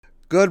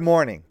Good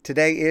morning.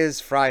 Today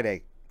is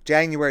Friday,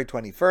 January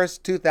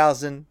 21st,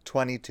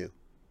 2022.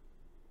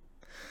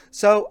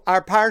 So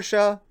our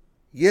Parsha,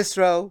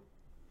 Yisro,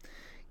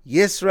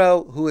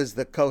 who is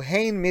the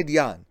Kohen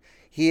Midyan,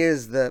 he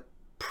is the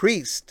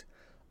priest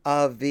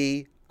of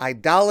the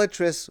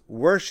idolatrous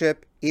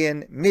worship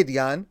in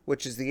Midyan,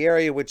 which is the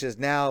area which is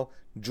now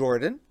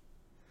Jordan.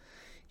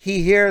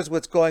 He hears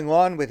what's going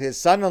on with his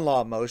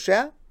son-in-law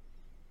Moshe.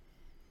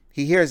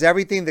 He hears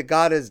everything that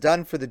God has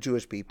done for the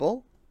Jewish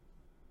people.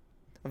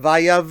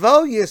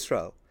 Vayavo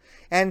Yisro.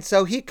 And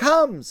so he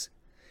comes.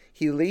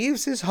 He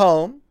leaves his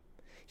home.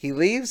 He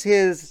leaves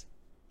his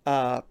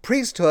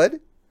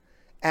priesthood.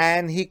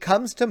 And he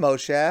comes to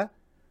Moshe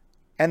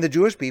and the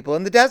Jewish people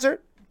in the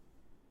desert.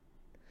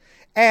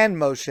 And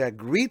Moshe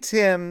greets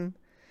him.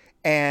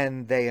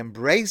 And they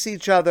embrace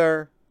each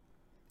other.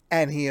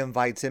 And he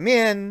invites him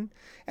in.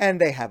 And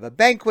they have a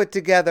banquet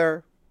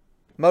together.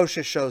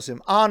 Moshe shows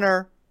him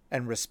honor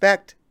and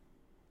respect.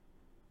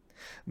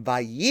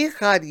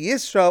 Vayichad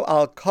Yisro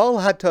al kol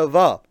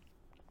hatova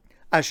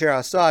asher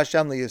asa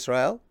Hashem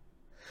liYisrael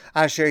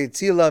asher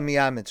yitzilo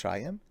mi'am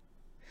Mitzrayim.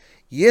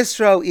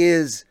 Yisro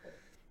is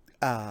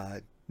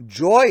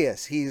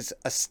joyous. He's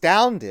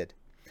astounded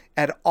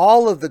at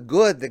all of the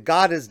good that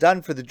God has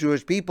done for the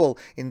Jewish people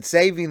in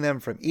saving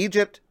them from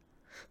Egypt.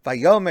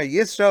 Vayomer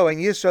Yisro,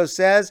 and Yisro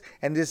says,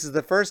 and this is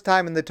the first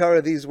time in the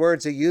Torah these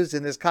words are used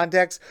in this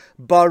context,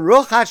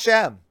 Baruch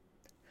Hashem,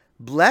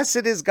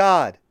 blessed is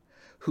God,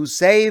 who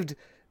saved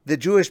the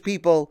Jewish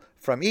people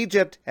from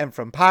Egypt and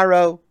from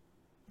Paro.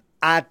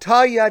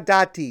 Ata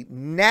yadati,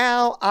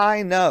 now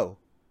I know,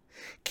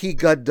 ki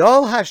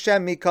gadol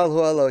Hashem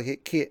mikol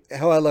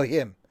hu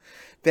Elohim,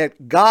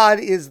 that God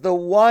is the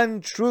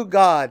one true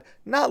God,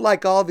 not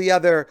like all the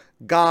other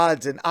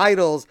gods and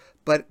idols,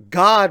 but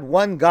God,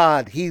 one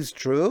God, He's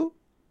true.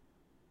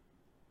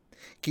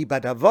 Ki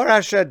badavor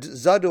asher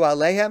zodu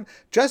alehem,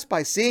 just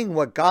by seeing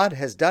what God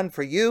has done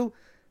for you,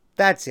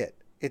 that's it.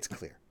 It's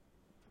clear.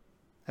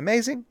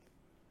 Amazing.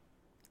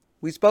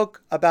 We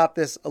spoke about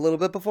this a little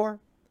bit before.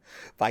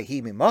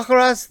 Vayhi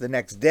mimocharas, the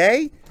next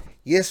day,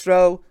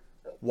 Yisro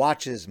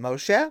watches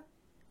Moshe.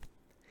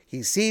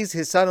 He sees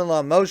his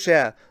son-in-law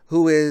Moshe,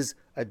 who is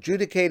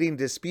adjudicating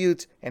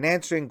disputes and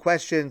answering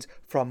questions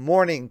from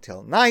morning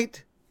till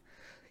night.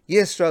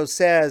 Yisro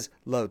says,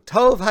 Lo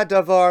tov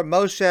hadavar,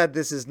 Moshe,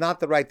 this is not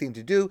the right thing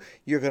to do.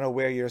 You're going to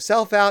wear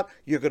yourself out.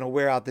 You're going to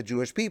wear out the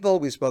Jewish people.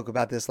 We spoke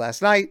about this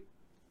last night.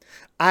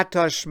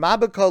 Atash shma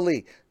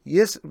b'koli.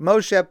 Yes,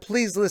 Moshe,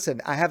 please listen.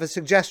 I have a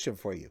suggestion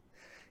for you.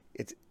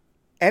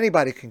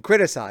 Anybody can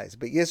criticize,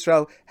 but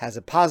Yisro has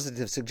a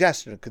positive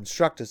suggestion, a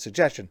constructive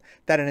suggestion.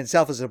 That in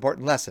itself is an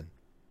important lesson.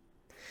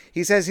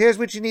 He says, here's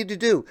what you need to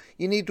do.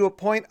 You need to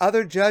appoint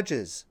other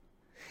judges,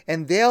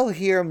 and they'll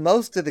hear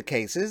most of the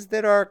cases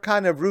that are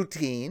kind of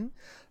routine,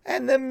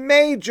 and the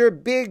major,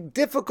 big,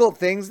 difficult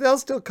things, they'll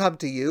still come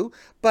to you,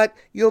 but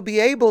you'll be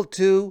able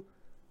to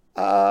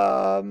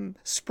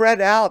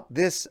spread out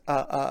this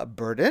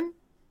burden.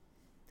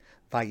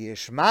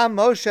 Vayishma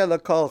Moshe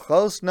lekol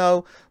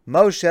chosno.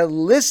 Moshe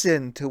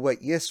listened to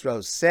what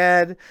Yisro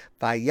said.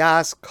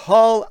 Vayas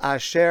kol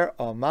asher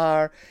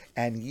omar.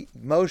 And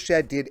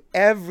Moshe did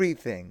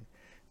everything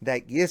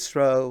that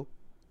Yisro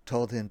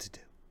told him to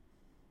do.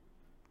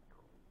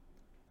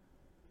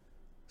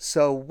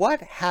 So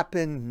what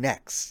happened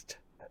next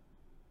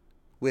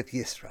with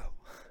Yisro?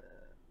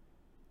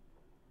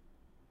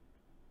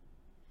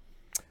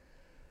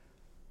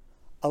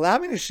 Allow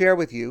me to share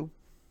with you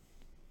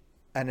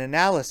an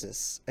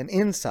analysis, an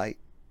insight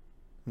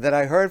that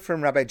I heard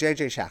from Rabbi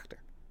J.J. Schachter.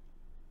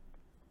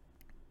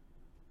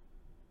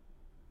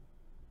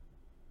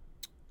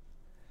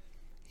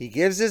 He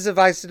gives his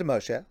advice to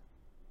Moshe.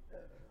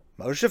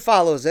 Moshe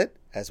follows it,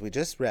 as we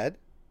just read.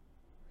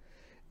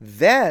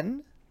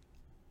 Then,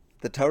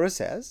 the Torah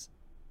says,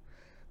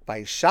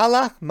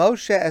 Vaishalach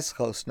Moshe es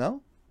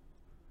chosno.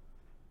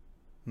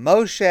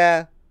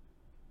 Moshe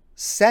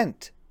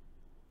sent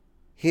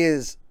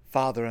his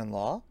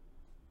father-in-law,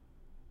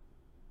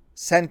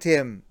 sent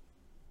him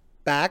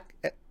back,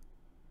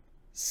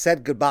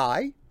 said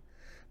goodbye,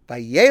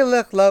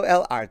 Vayelech lo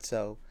el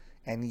arzo,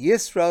 and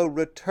Yisro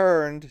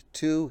returned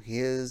to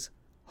his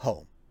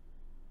home.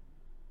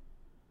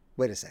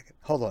 Wait a second.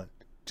 Hold on.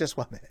 Just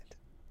 1 minute.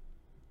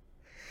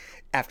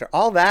 After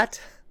all that,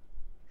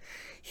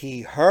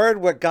 he heard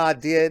what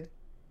God did.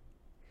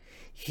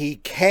 He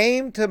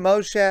came to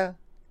Moshe.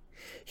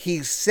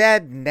 He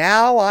said,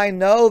 now I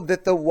know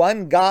that the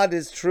one God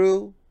is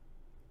true.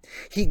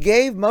 He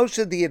gave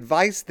Moshe the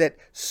advice that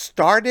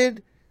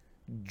started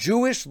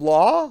Jewish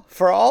law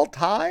for all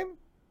time.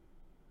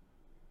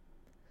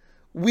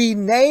 We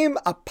name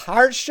a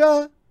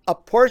parsha, a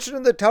portion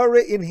of the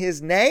Torah, in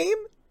his name,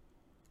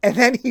 and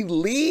then he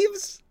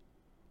leaves?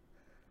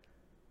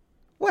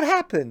 What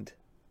happened?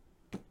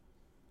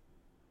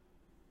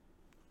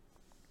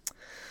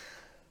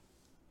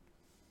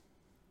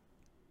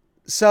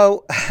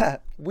 So,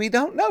 we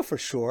don't know for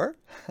sure,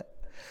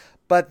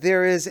 but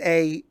there is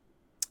a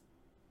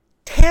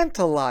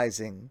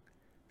tantalizing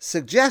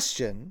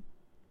suggestion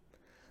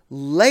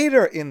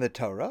later in the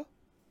Torah,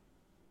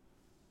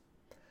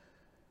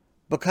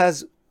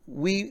 because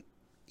we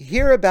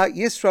hear about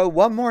Yisro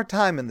one more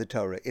time in the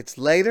Torah. It's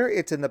later,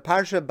 it's in the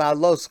Parsha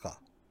Ba'aloscha.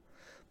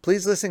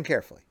 Please listen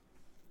carefully.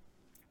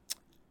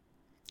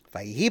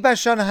 Vayihi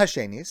b'shana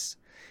hashenis,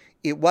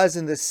 it was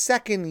in the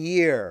second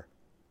year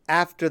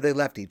after they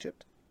left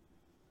Egypt.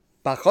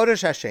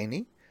 B'chodesh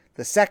hasheni,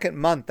 the second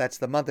month, that's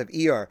the month of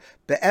Iyar,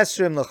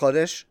 be'esrim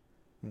l'chodesh,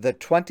 the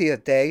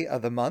 20th day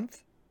of the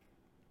month.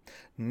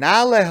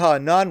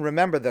 Na'aleha non,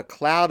 remember the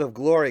cloud of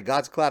glory,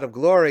 God's cloud of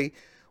glory,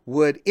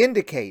 would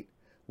indicate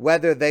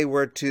whether they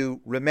were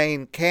to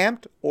remain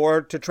camped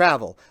or to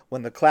travel.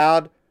 When the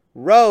cloud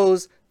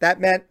rose, that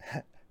meant,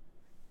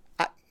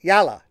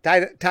 yalla,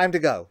 time to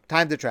go,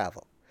 time to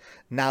travel.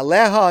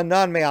 Na'aleha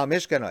non me'al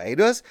mishkan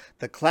ha'edus,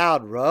 the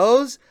cloud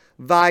rose,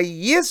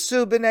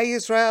 vayisu b'nei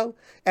Yisrael,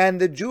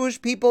 and the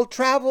Jewish people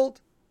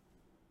traveled.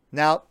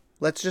 Now,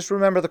 let's just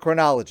remember the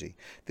chronology.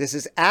 This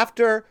is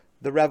after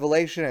the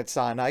revelation at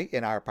Sinai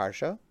in our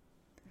Parsha,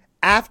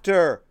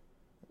 after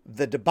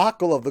the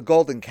debacle of the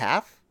golden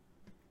calf,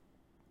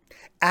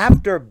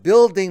 after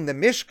building the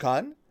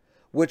Mishkan,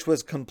 which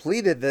was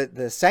completed,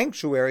 the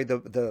sanctuary,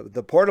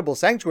 the portable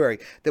sanctuary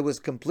that was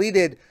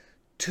completed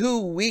 2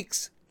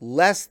 weeks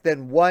less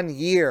than 1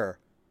 year,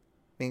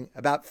 I mean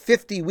about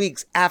 50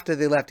 weeks after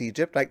they left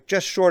Egypt, like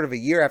just short of a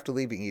year after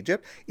leaving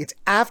Egypt. It's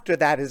after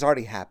that has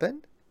already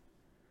happened.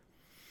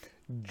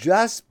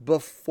 Just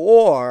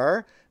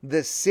before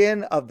the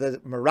sin of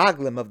the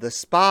Meraglim, of the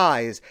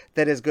spies,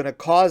 that is going to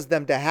cause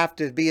them to have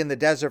to be in the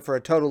desert for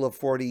a total of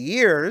 40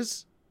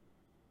 years.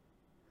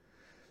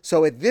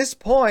 So at this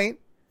point,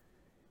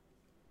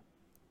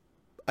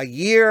 a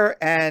year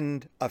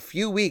and a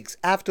few weeks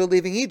after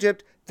leaving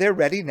Egypt, they're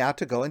ready now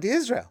to go into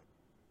Israel.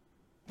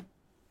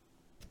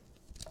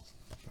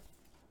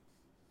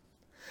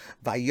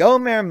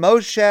 Vayomer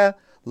Moshe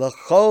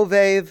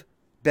leChovev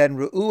ben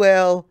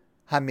Reuel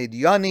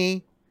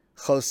Hamidyani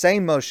Chosei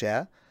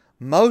Moshe.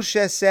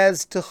 Moshe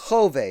says to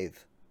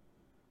Chovev.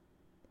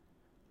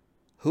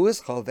 Who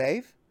is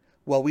Chovev?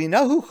 Well, we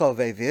know who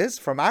Chovev is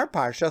from our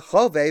Parsha.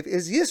 Chovev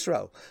is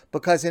Yisro,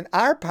 because in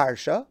our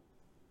Parsha,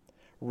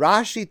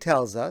 Rashi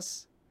tells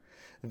us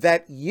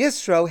that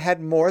Yisro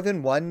had more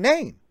than one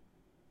name.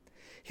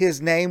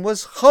 His name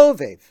was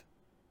Chovev.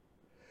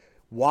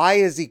 Why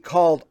is he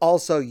called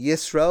also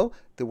Yisro?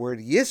 The word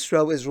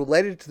Yisro is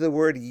related to the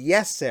word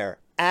Yeser,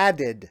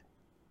 added,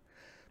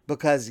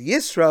 because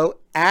Yisro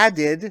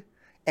added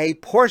a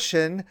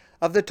portion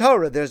of the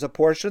Torah. There's a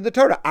portion of the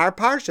Torah, our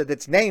Parsha,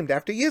 that's named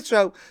after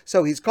Yisro.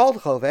 So he's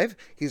called Chovev.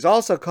 He's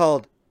also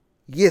called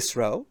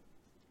Yisro.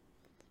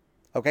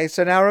 Okay,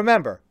 so now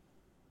remember,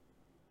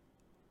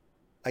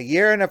 a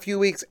year and a few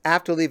weeks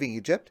after leaving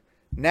Egypt,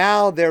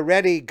 now they're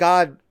ready.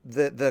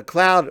 The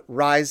cloud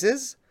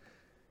rises.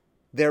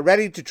 They're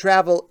ready to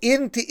travel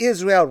into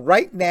Israel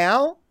right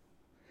now.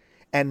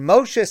 And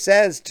Moshe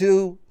says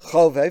to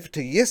Chovev,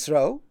 to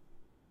Yisro,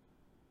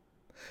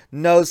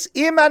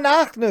 Nos'im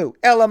anachnu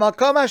el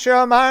hamakom asher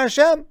amar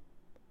Hashem,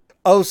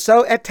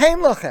 oso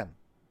etein lochem.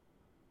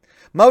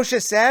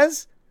 Moshe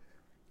says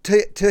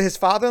to his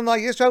father-in-law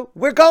Yisro,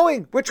 we're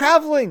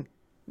traveling.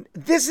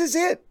 This is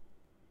it.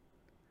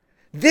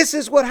 This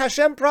is what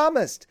Hashem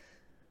promised.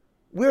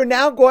 We're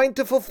now going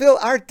to fulfill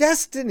our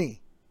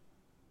destiny.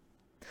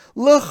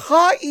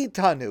 L'cha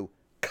itanu,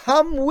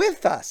 come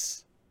with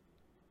us.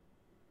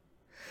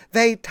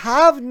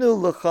 Ve'tavnu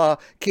l'cha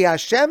ki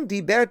Hashem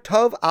diber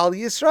tov al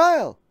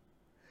Yisrael.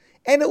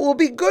 And it will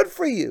be good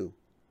for you,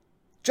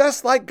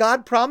 just like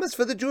God promised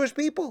for the Jewish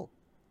people.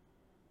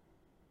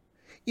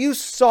 You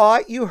saw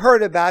it, you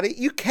heard about it,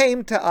 you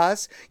came to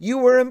us, you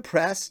were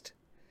impressed,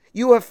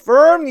 you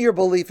affirmed your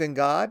belief in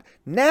God.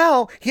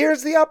 Now,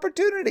 here's the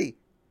opportunity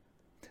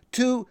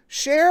to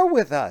share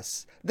with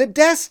us the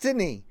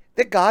destiny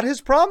that God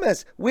has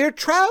promised. We're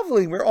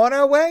traveling, we're on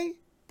our way.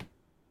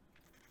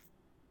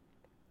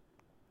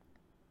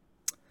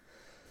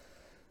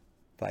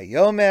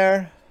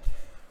 Vayomer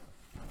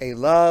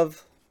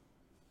Elav,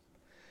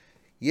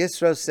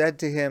 Yisro said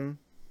to him,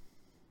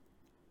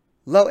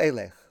 Lo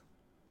elech,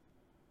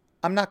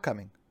 I'm not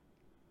coming.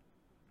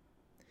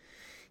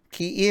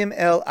 Ki im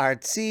el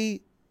artzi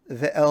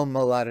ve'el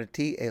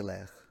moladati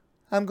elech,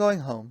 I'm going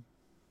home.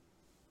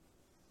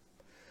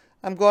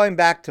 I'm going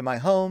back to my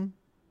home.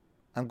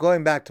 I'm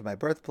going back to my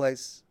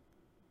birthplace.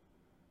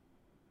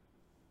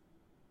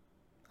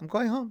 I'm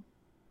going home.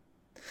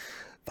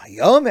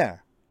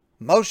 Vayomer,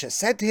 Moshe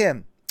said to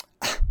him,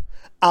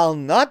 Al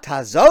not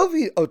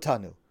tazovi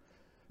otanu.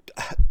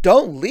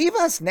 Don't leave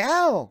us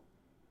now.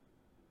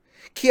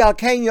 Ki al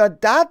ken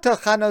yodata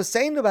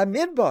chanoseinu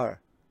b'midbar.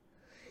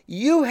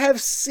 You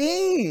have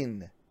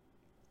seen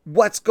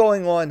what's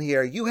going on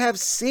here. You have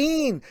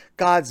seen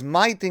God's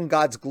might and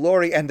God's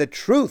glory and the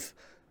truth.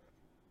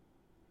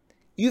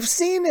 You've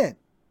seen it.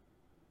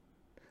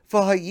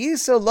 And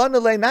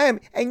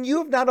you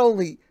have not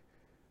only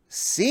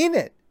seen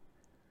it,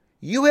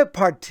 you have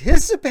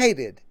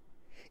participated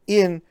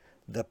in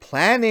the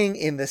planning,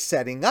 in the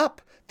setting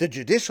up, the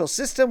judicial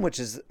system, which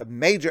is a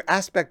major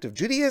aspect of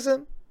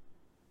Judaism.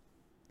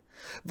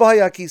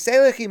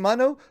 V'hayakiselech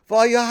imanu,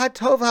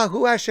 v'hayahatov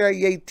hahu asher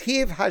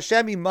yetiv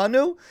Hashem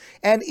imanu.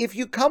 And if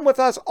you come with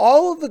us,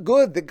 all of the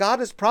good that God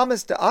has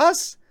promised to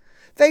us,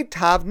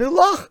 v'tavnu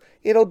lach,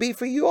 it'll be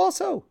for you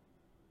also.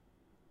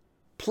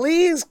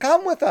 Please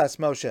come with us,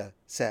 Moshe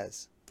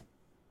says.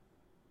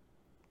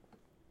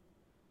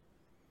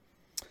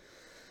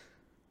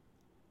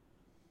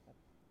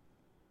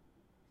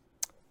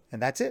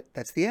 And that's it.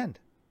 That's the end.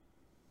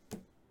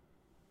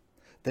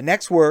 The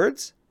next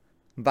words,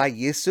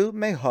 Vayisu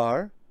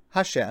Mehar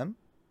Hashem,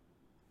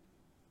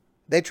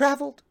 they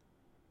traveled.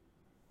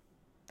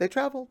 They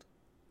traveled.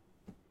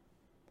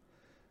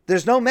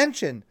 There's no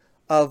mention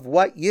of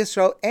what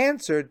Yisro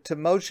answered to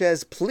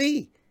Moshe's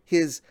plea,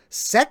 his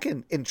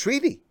second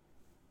entreaty.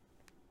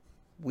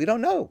 We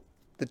don't know.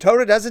 The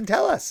Torah doesn't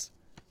tell us.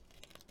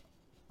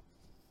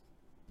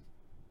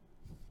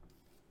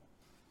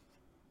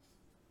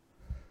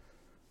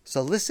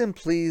 So listen,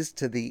 please,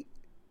 to the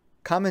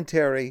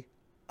commentary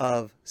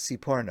of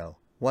Siporno,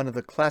 one of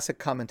the classic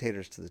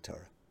commentators to the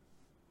Torah.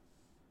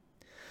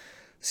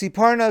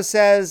 Siporno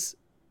says,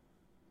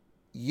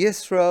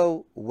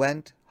 Yisro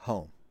went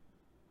home.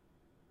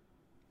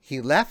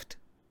 He left,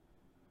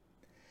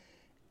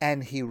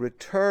 and he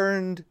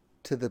returned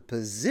to the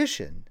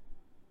position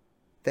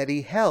that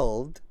he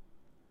held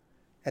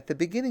at the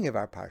beginning of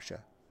our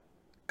Parsha,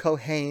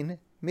 Kohen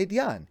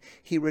Midyan.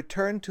 He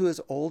returned to his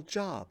old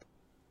job.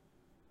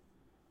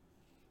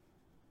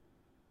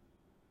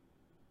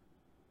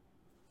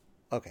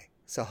 Okay,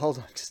 so hold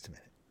on just a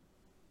minute.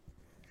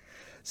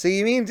 So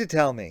you mean to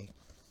tell me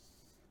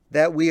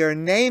that we are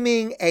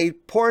naming a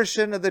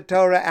portion of the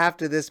Torah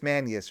after this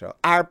man Yisro,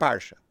 our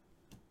Parsha,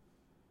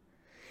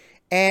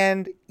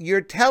 and you're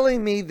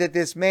telling me that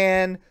this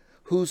man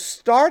who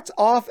starts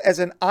off as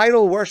an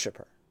idol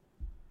worshiper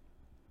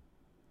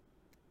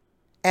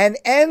and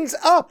ends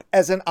up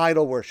as an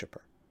idol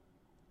worshiper,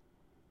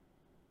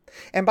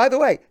 and by the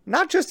way,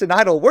 not just an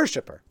idol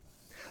worshiper.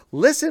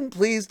 Listen,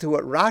 please, to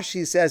what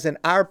Rashi says in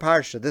our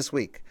Parsha this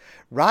week.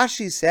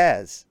 Rashi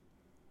says,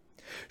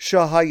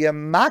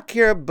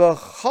 Shohayamakir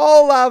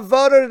b'chol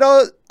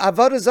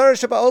avodah zarah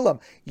sheba'olam.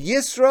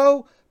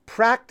 Yisro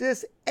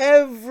practiced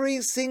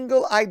every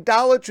single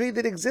idolatry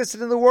that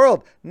existed in the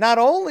world. Not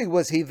only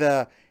was he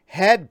the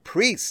head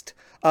priest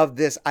of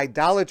this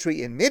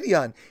idolatry in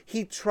Midian,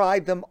 he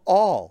tried them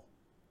all.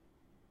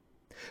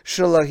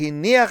 There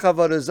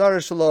was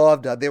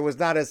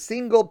not a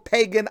single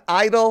pagan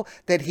idol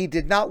that he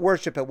did not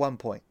worship at one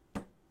point.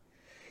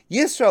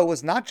 Yisro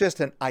was not just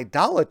an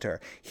idolater,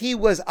 he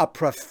was a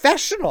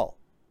professional.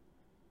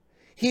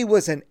 He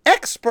was an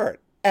expert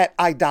at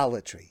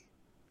idolatry.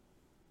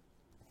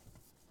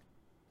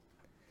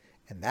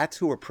 And that's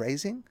who we're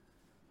praising?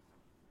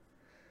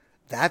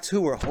 That's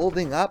who we're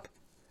holding up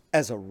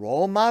as a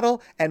role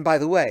model? And by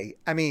the way,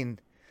 I mean,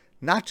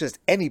 not just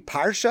any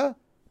Parsha,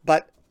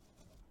 but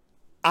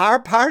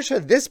our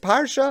Parsha, this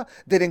Parsha,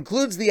 that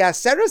includes the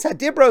Aseres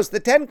HaDibros, the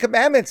Ten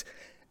Commandments,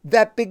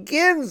 that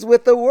begins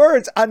with the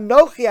words,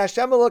 Anochi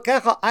Hashem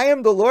Elokecha, I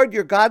am the Lord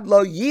your God,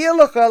 Lo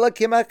Yilecha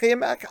Elokim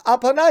Achim Al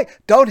Panai.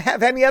 Don't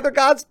have any other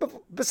gods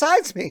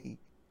besides me.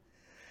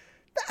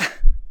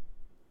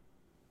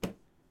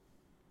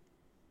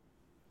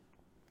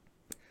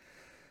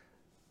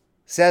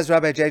 Says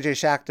Rabbi J.J.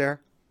 Schachter,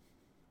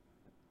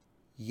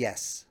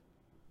 yes,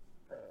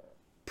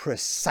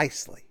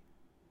 precisely.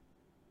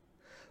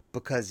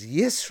 Because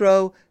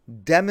Yisro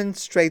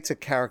demonstrates a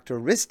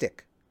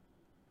characteristic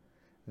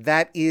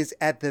that is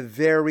at the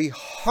very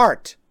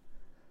heart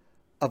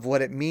of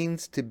what it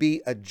means to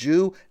be a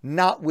Jew,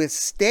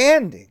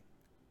 notwithstanding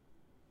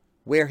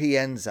where he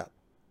ends up.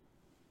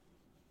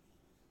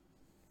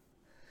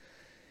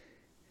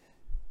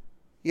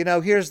 You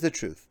know, here's the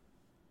truth.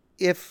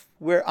 If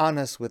we're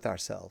honest with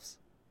ourselves,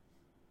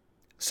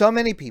 so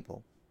many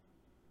people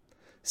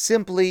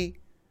simply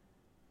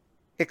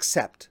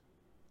accept.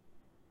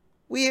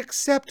 We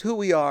accept who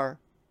we are,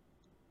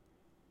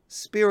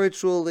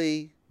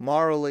 spiritually,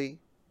 morally.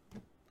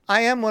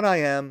 I am what I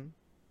am.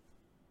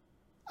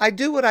 I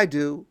do what I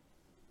do.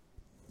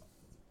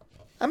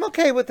 I'm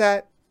okay with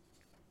that.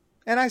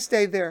 And I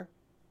stay there.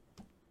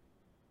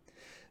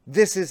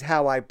 This is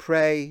how I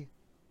pray.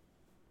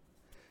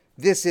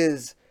 This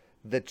is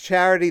the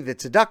charity, the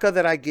tzedakah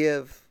that I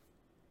give.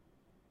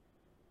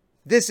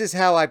 This is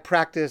how I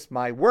practice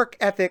my work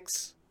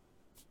ethics.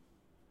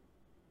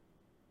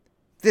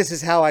 This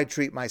is how I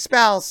treat my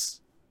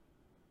spouse.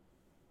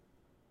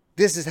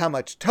 This is how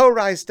much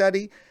Torah I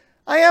study.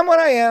 I am what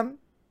I am.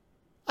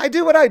 I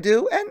do what I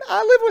do, and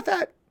I live with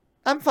that.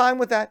 I'm fine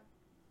with that.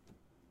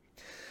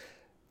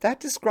 That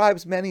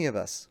describes many of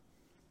us,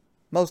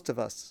 most of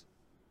us.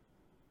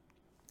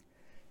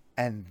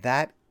 And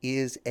that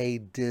is a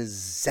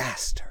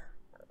disaster.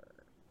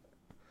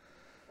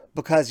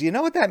 Because you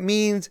know what that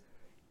means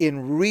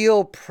in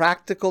real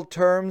practical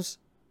terms?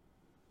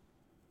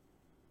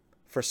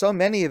 For so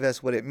many of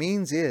us, what it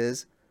means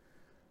is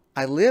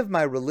I live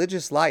my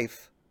religious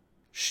life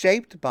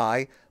shaped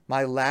by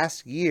my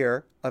last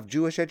year of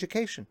Jewish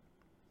education.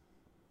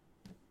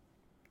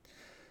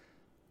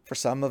 For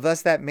some of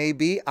us, that may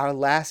be our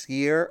last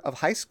year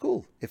of high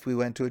school if we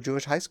went to a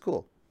Jewish high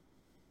school.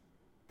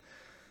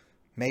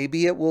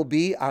 Maybe it will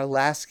be our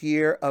last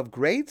year of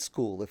grade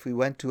school if we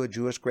went to a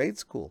Jewish grade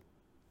school.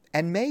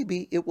 And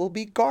maybe it will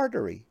be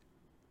Gardery.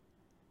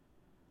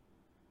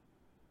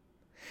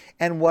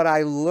 And what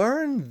I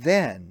learned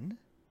then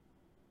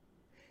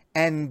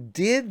and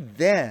did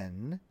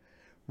then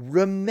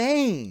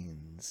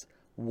remains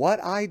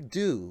what I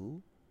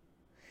do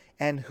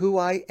and who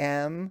I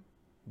am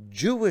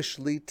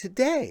Jewishly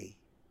today.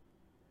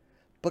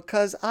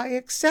 Because I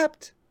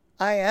accept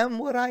I am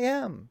what I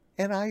am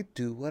and I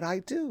do what I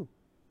do.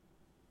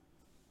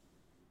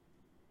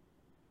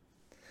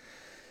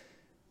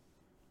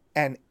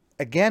 And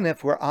again,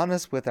 if we're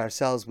honest with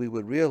ourselves, we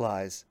would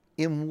realize,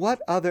 in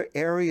what other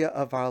area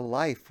of our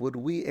life would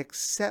we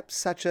accept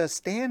such a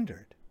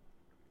standard?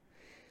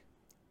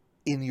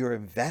 In your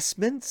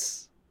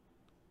investments?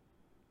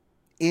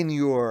 In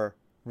your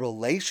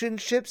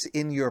relationships?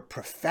 In your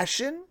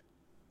profession?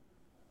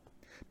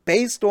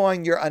 Based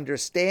on your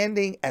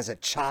understanding as a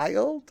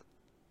child?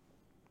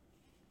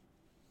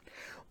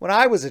 When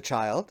I was a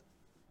child,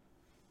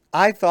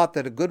 I thought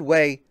that a good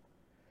way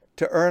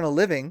to earn a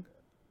living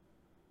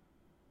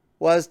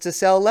was to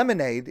sell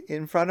lemonade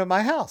in front of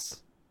my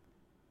house.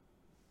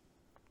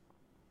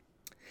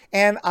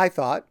 And I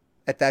thought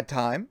at that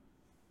time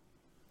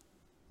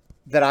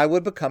that I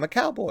would become a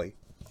cowboy.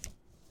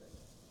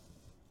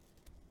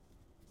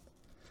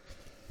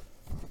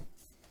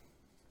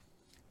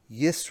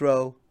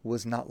 Yisro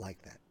was not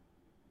like that.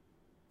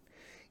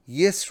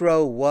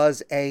 Yisro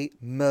was a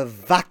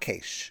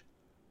mevakesh,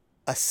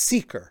 a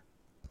seeker,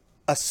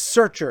 a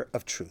searcher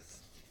of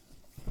truth.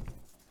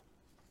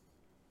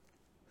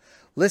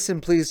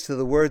 Listen, please, to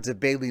the words of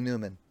Bailey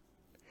Newman.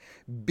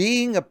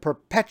 Being a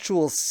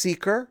perpetual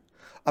seeker,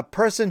 a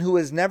person who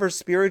is never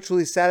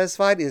spiritually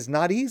satisfied, is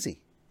not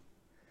easy.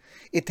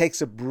 It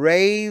takes a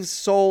brave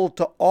soul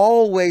to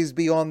always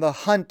be on the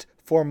hunt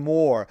for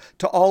more,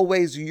 to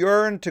always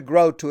yearn to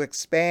grow, to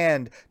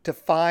expand, to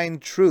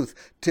find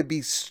truth, to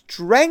be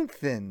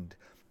strengthened,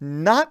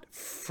 not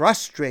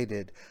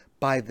frustrated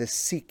by the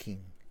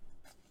seeking.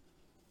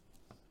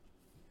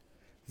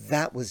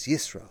 That was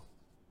Yisro.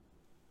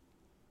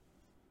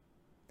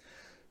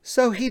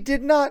 So he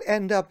did not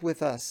end up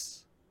with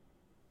us.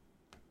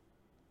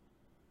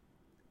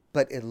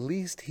 But at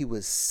least he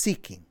was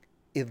seeking.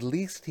 At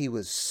least he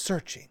was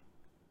searching.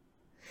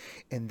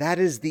 And that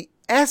is the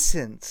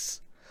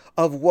essence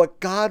of what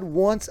God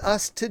wants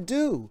us to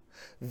do.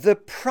 The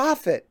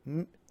prophet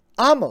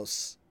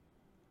Amos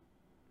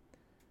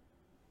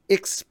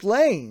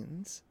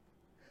explains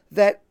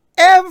that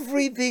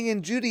everything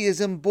in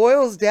Judaism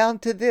boils down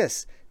to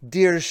this: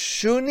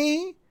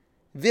 Dirshuni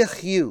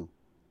v'chyu.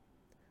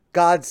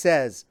 God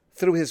says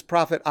through his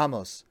prophet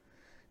Amos,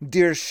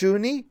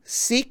 Dirshuni,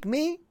 seek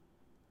me,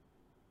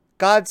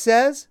 God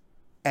says,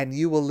 and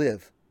you will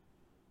live.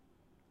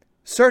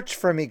 Search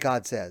for me,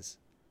 God says,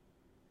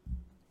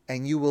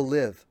 and you will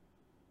live.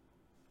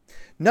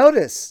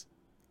 Notice,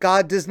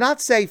 God does not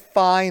say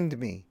find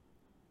me,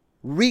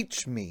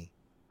 reach me.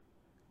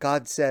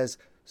 God says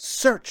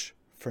search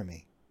for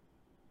me.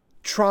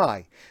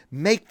 Try,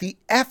 make the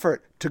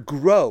effort to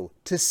grow,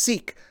 to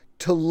seek,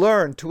 to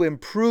learn, to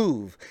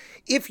improve.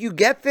 If you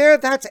get there,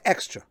 that's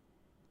extra.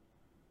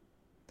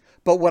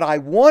 But what I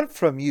want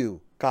from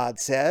you,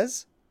 God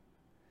says,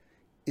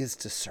 is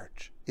to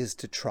search, is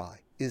to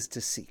try, is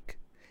to seek.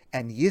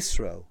 And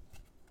Yisro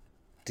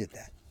did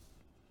that.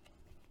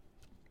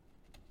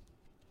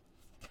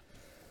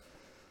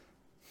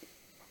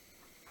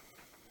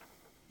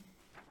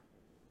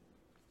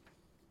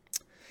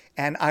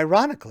 And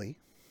ironically,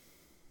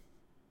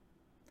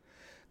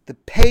 the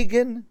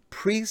pagan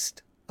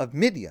priest of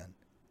Midian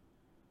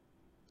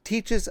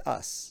teaches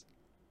us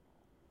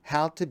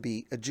how to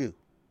be a Jew.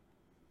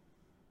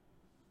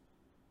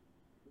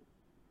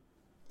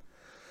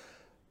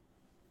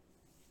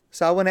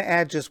 So I want to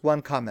add just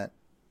one comment,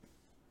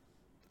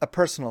 a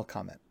personal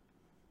comment.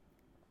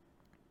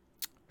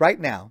 Right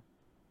now,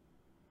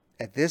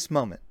 at this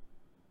moment,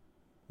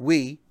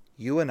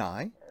 you and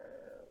I,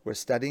 we're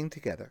studying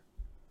together.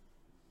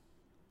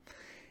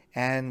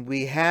 And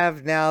we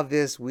have now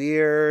this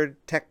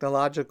weird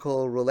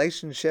technological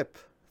relationship.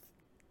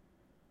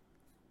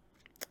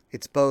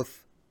 It's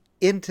both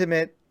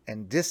intimate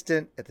and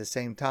distant at the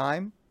same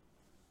time.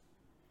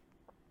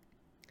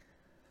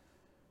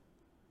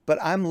 But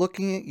I'm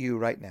looking at you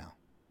right now.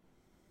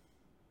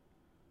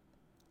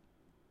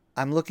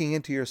 I'm looking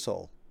into your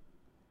soul.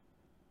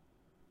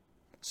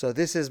 So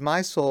this is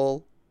my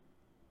soul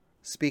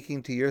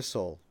speaking to your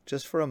soul,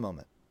 just for a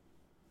moment.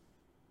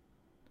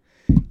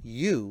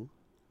 You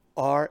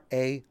are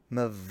a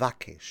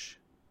mevakesh.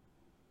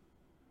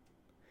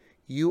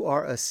 You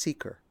are a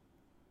seeker.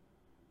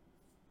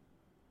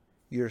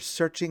 You're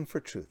searching for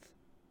truth.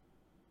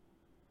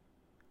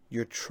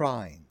 You're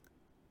trying.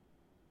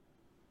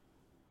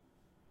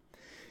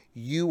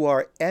 You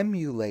are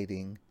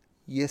emulating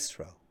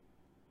Yisro.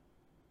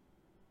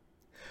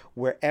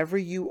 Wherever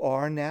you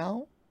are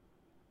now,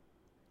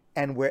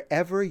 And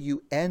wherever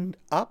you end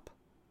up,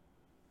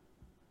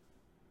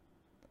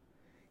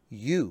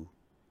 you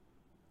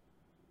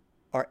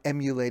are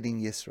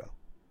emulating Yisro.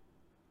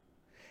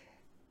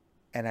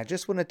 And I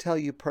just want to tell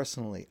you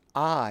personally,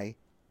 I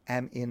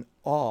am in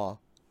awe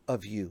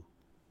of you.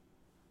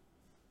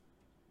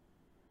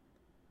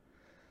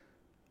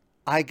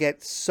 I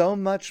get so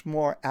much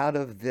more out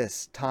of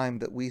this time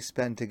that we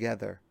spend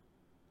together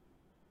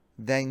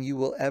than you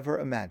will ever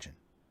imagine.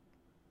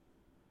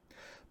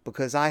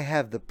 Because I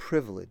have the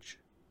privilege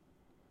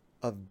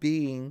of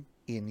being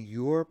in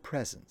your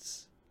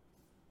presence,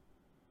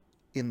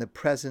 in the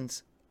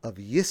presence of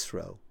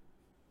Yisro,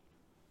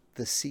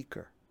 the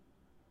seeker.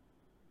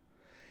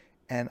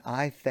 And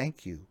I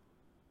thank you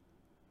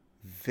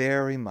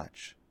very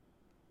much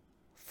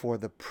for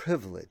the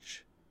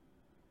privilege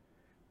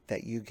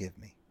that you give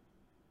me.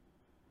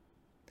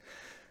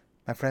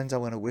 My friends, I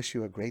want to wish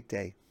you a great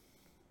day.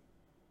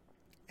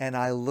 And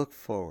I look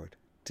forward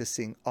to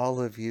seeing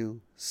all of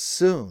you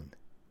soon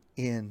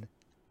in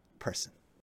person.